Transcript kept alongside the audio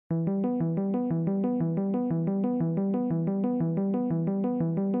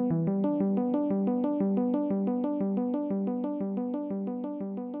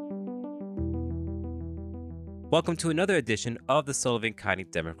Welcome to another edition of the Sullivan County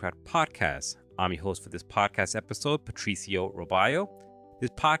Democrat Podcast. I'm your host for this podcast episode, Patricio Roballo. This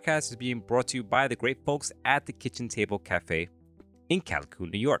podcast is being brought to you by the great folks at the Kitchen Table Cafe in Calico,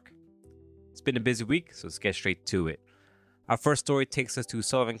 New York. It's been a busy week, so let's get straight to it. Our first story takes us to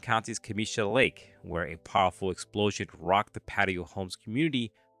Sullivan County's Kiamesha Lake, where a powerful explosion rocked the patio homes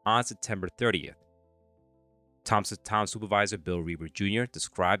community on September 30th. Thompson Town Supervisor Bill Reber Jr.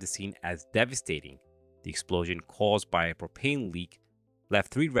 described the scene as devastating. The explosion, caused by a propane leak,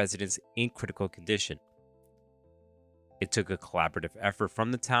 left 3 residents in critical condition. It took a collaborative effort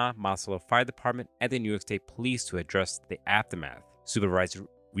from the town, Monticello Fire Department, and the New York State Police to address the aftermath. Supervisor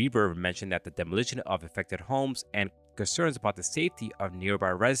Reber mentioned that the demolition of affected homes and concerns about the safety of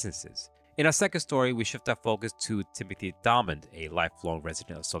nearby residences. In our second story, we shift our focus to Timothy Dymond, a lifelong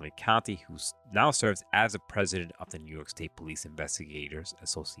resident of Sullivan County who now serves as the president of the New York State Police Investigators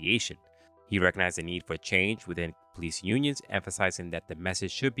Association. He recognized the need for change within police unions, emphasizing that the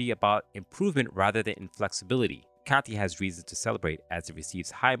message should be about improvement rather than inflexibility. The county has reason to celebrate as it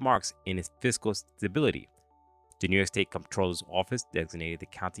receives high marks in its fiscal stability. The New York State Comptroller's Office designated the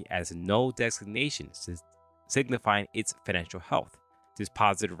county as no designation, signifying its financial health. This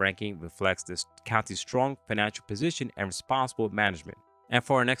positive ranking reflects the county's strong financial position and responsible management. And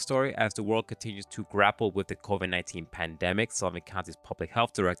for our next story, as the world continues to grapple with the COVID-19 pandemic, Sullivan County's Public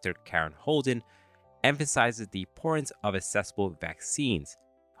Health Director, Karen Holden, emphasizes the importance of accessible vaccines.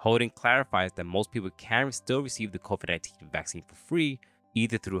 Holden clarifies that most people can still receive the COVID-19 vaccine for free,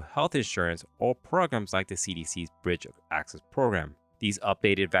 either through health insurance or programs like the CDC's Bridge Access Program. These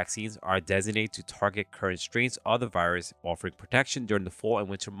updated vaccines are designated to target current strains of the virus, offering protection during the fall and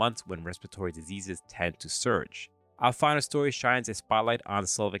winter months when respiratory diseases tend to surge. Our final story shines a spotlight on the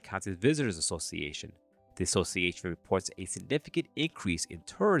Sullivan County Visitors Association. The association reports a significant increase in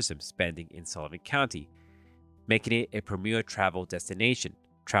tourism spending in Sullivan County, making it a premier travel destination.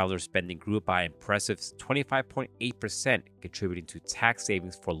 Traveler spending grew by an impressive 25.8%, contributing to tax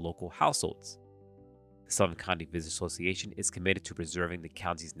savings for local households. The Sullivan County Visitors Association is committed to preserving the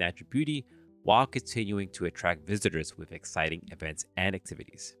county's natural beauty while continuing to attract visitors with exciting events and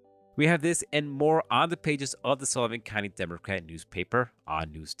activities. We have this and more on the pages of the Sullivan County Democrat newspaper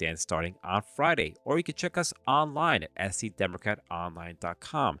on newsstands starting on Friday, or you can check us online at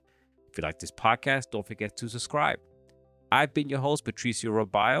scdemocratonline.com. If you like this podcast, don't forget to subscribe. I've been your host, Patricio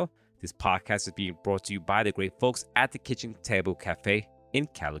Roballo. This podcast is being brought to you by the great folks at the Kitchen Table Cafe in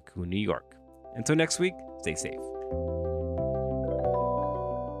Calico, New York. Until next week, stay safe.